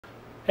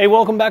Hey,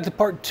 welcome back to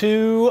part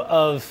 2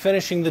 of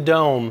finishing the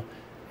dome.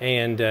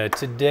 And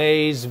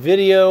today's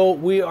video,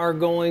 we are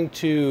going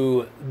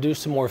to do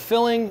some more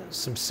filling,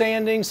 some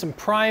sanding, some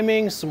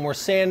priming, some more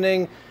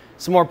sanding,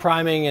 some more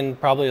priming, and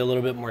probably a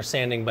little bit more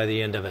sanding by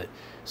the end of it.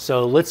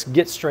 So let's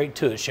get straight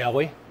to it, shall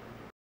we?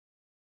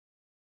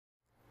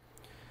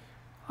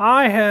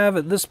 I have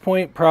at this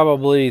point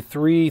probably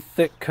 3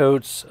 thick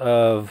coats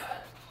of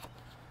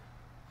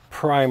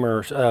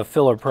primer,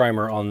 filler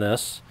primer on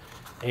this.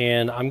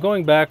 And I'm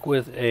going back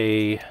with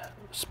a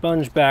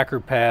sponge backer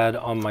pad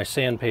on my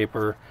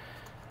sandpaper,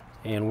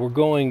 and we're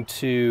going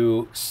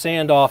to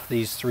sand off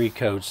these 3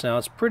 coats. Now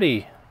it's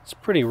pretty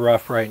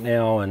rough right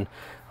now, and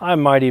I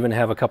might even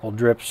have a couple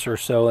drips or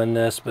so in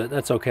this, but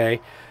that's okay.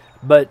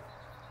 But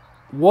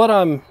what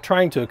I'm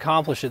trying to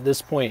accomplish at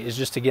this point is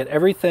just to get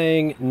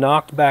everything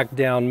knocked back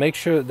down, make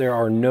sure that there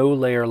are no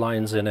layer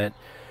lines in it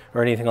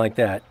or anything like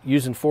that.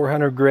 Using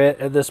 400 grit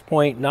at this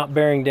point, not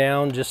bearing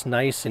down, just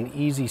nice and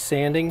easy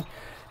sanding.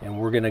 And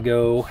we're gonna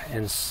go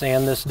and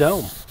sand this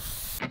dome.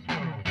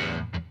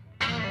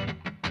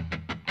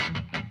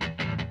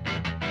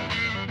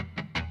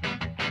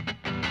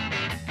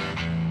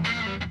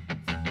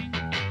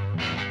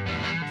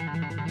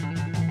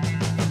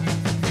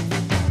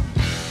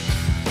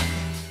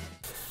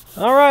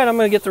 All right, I'm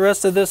gonna get the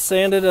rest of this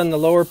sanded on the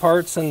lower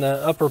parts and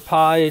the upper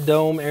pie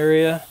dome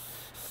area,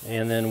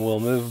 and then we'll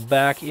move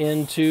back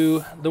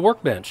into the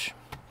workbench.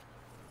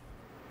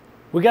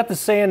 We got the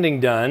sanding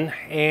done,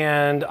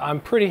 and I'm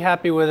pretty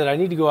happy with it. I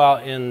need to go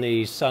out in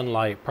the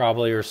sunlight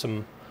probably, or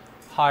some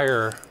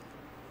higher,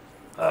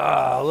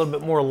 a little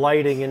bit more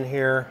lighting in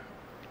here,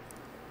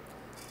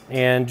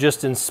 and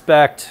just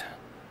inspect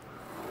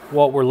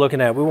what we're looking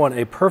at. We want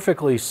a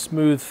perfectly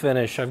smooth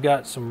finish. I've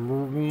got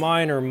some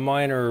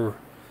minor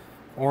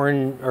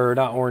orange, or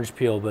not orange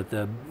peel, but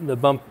the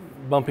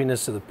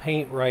bumpiness of the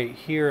paint right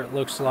here, it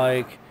looks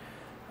like.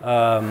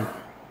 Yeah,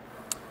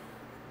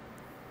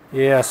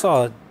 I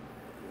saw a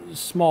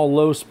small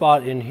low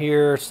spot in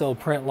here, still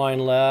print line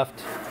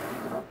left.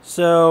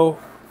 So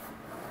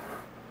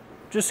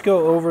just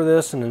go over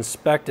this and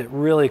inspect it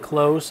really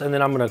close, and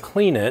then I'm going to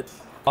clean it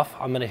off.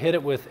 I'm going to hit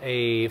it with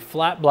a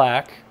flat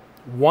black,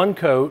 1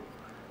 coat,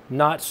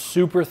 not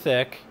super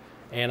thick,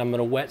 and I'm going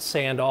to wet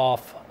sand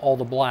off all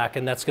the black,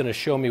 and that's going to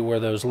show me where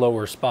those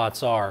lower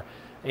spots are.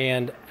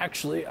 And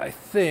actually, I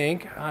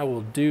think I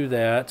will do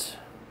that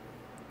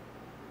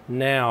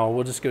now.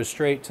 We'll just go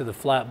straight to the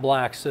flat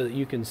black so that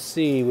you can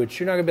see, which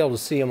you're not going to be able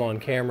to see them on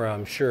camera,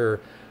 I'm sure,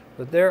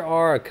 but there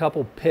are a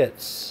couple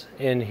pits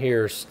in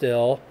here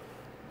still,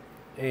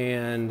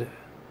 and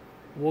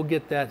we'll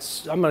get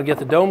that. I'm going to get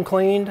the dome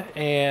cleaned,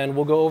 and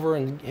we'll go over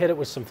and hit it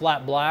with some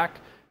flat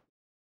black.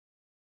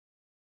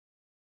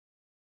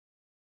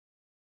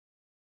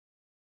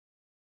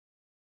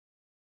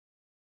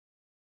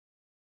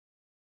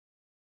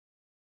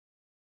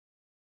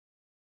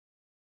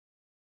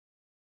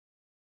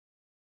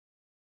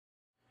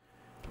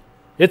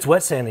 It's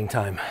wet sanding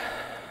time.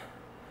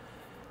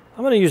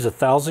 I'm going to use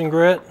 1000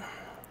 grit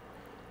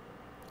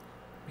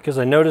because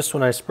I noticed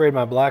when I sprayed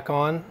my black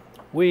on,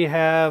 we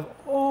have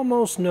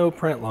almost no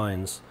print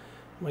lines.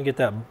 I'm going to get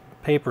that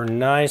paper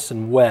nice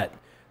and wet.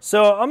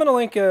 So I'm going to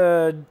link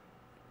a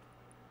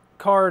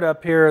card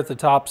up here at the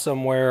top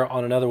somewhere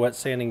on another wet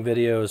sanding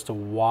video as to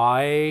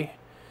why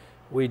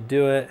we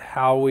do it,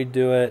 how we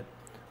do it.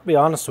 I'll be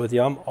honest with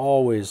you, I'm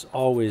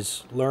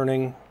always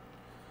learning,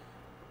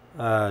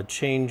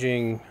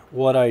 changing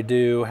what I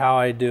do, how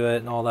I do it,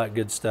 and all that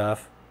good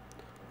stuff.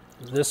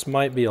 This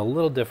might be a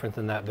little different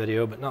than that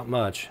video, but not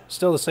much.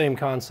 Still the same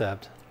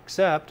concept,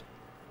 except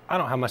I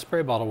don't have my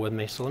spray bottle with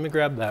me, so let me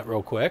grab that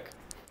real quick.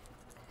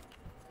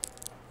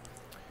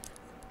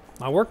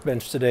 My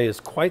workbench today is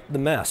quite the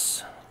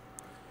mess.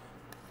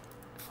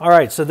 All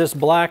right, so this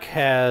black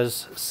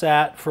has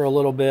sat for a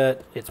little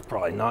bit. It's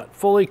probably not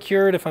fully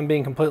cured, if I'm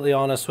being completely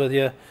honest with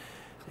you.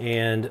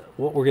 And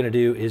what we're going to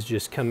do is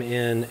just come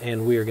in,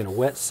 and we are going to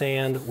wet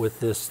sand with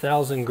this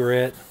 1000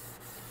 grit.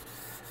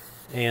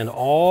 And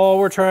all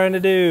we're trying to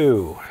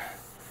do,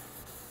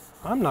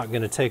 I'm not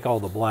going to take all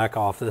the black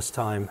off this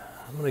time.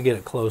 I'm going to get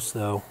it close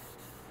though.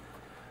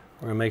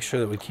 We're going to make sure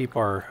that we keep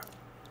our,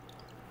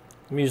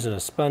 I'm using a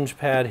sponge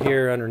pad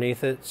here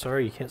underneath it.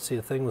 Sorry, you can't see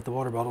a thing with the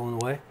water bottle in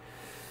the way.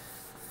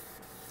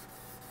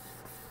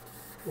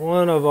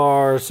 One of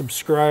our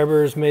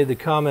subscribers made the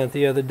comment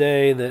the other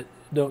day that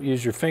don't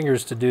use your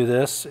fingers to do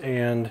this,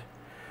 and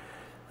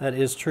that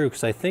is true,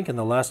 because I think in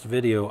the last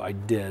video I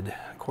did.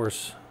 Of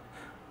course,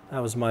 that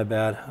was my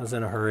bad. I was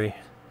in a hurry,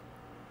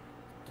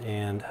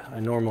 and I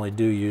normally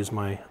do use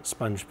my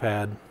sponge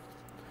pad.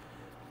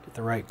 Get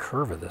the right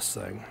curve of this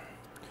thing.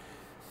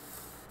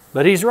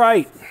 But he's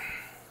right.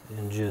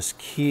 And just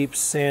keep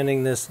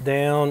sanding this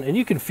down, and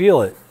you can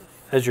feel it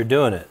as you're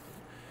doing it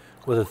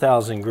with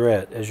 1000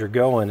 grit. As you're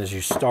going, as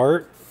you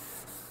start,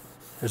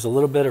 there's a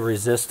little bit of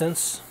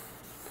resistance,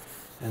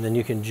 and then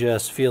you can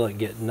just feel it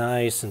get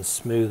nice and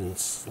smooth and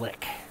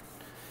slick.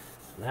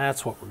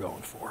 That's what we're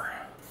going for.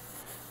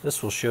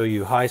 This will show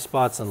you high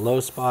spots and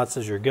low spots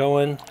as you're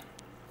going.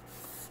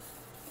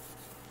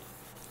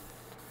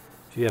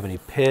 if you have any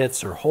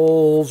pits or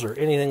holes or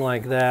anything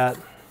like that.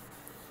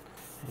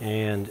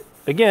 And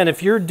again,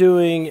 if you're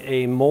doing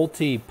a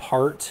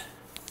multi-part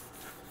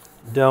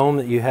dome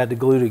that you had to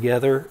glue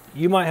together,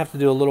 you might have to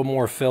do a little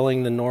more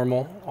filling than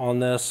normal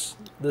on this.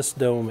 This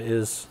dome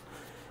is,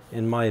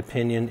 in my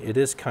opinion, it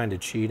is kind of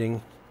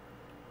cheating,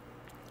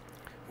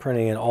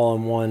 printing it all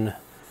in one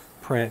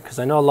print, because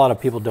I know a lot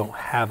of people don't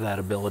have that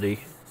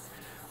ability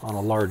on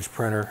a large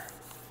printer.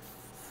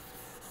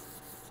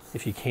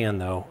 If you can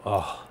though,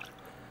 oh,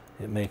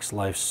 it makes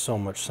life so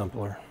much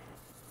simpler.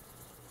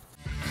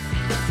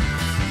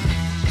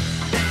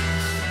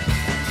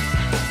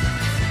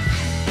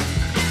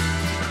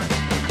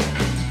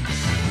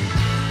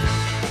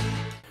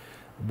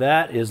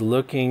 That is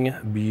looking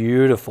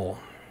beautiful.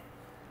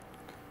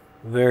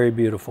 Very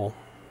beautiful.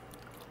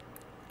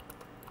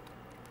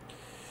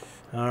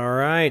 All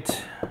right.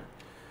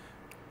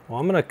 Well,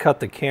 I'm going to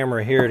cut the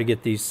camera here to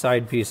get these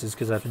side pieces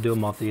because I have to do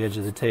them off the edge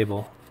of the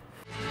table.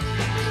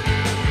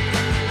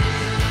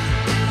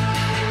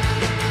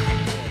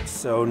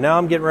 So now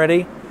I'm getting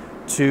ready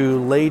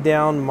to lay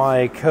down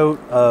my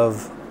coat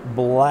of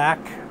black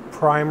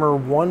primer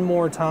one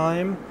more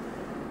time,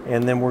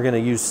 and then we're going to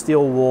use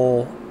steel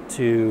wool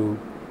to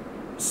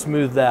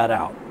smooth that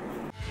out.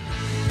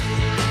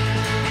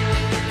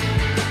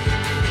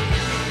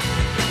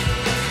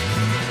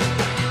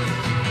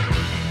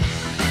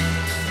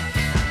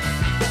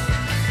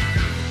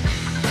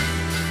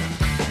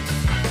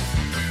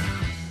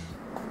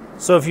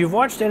 So if you've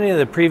watched any of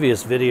the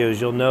previous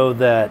videos, you'll know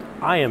that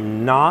I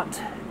am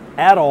not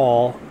at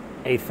all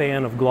a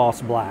fan of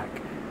gloss black.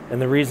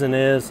 And the reason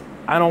is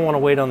I don't want to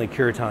wait on the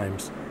cure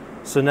times.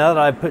 So now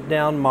that I've put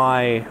down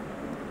my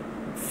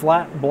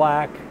flat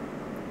black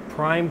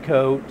prime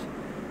coat,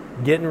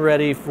 getting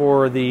ready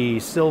for the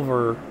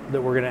silver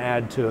that we're going to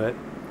add to it,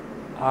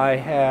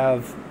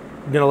 I'm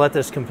going to let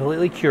this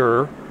completely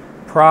cure,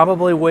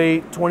 probably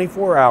wait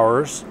 24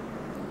 hours.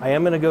 I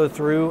am going to go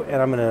through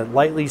and I'm going to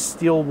lightly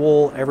steel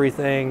wool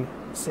everything,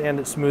 sand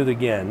it smooth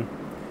again,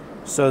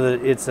 so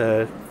that it's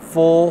a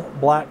full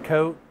black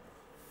coat.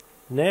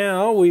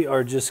 Now we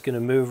are just going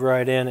to move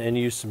right in and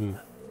use some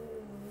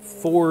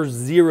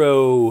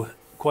 4-0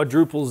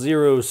 quadruple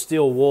zero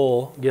steel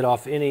wool, get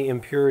off any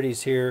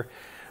impurities here.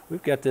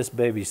 We've got this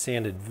baby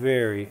sanded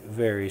very,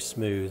 very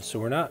smooth. So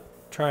we're not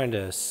trying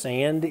to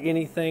sand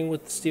anything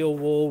with the steel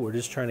wool. We're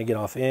just trying to get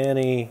off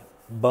any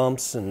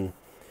bumps and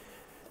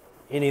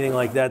anything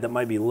like that that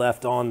might be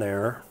left on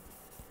there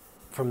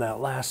from that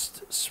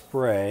last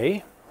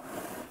spray.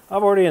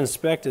 I've already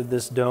inspected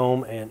this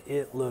dome and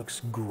it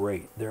looks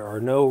great. There are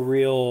no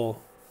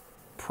real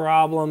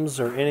problems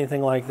or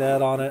anything like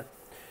that on it.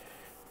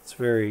 It's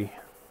very,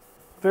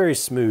 very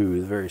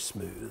smooth, very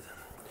smooth.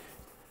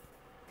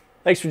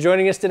 Thanks for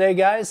joining us today,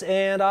 guys,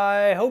 and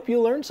I hope you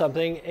learned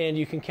something and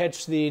you can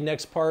catch the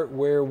next part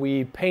where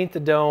we paint the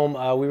dome.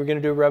 We were going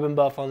to do a rub and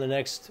buff on the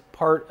next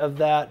part of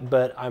that,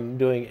 but I'm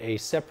doing a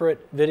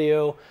separate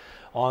video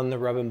on the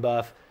rub and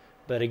buff.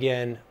 But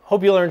again,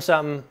 hope you learned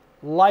something.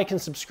 Like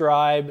and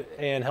subscribe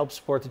and help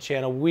support the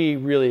channel. We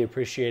really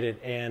appreciate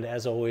it, and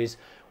as always,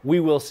 we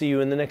will see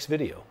you in the next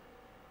video.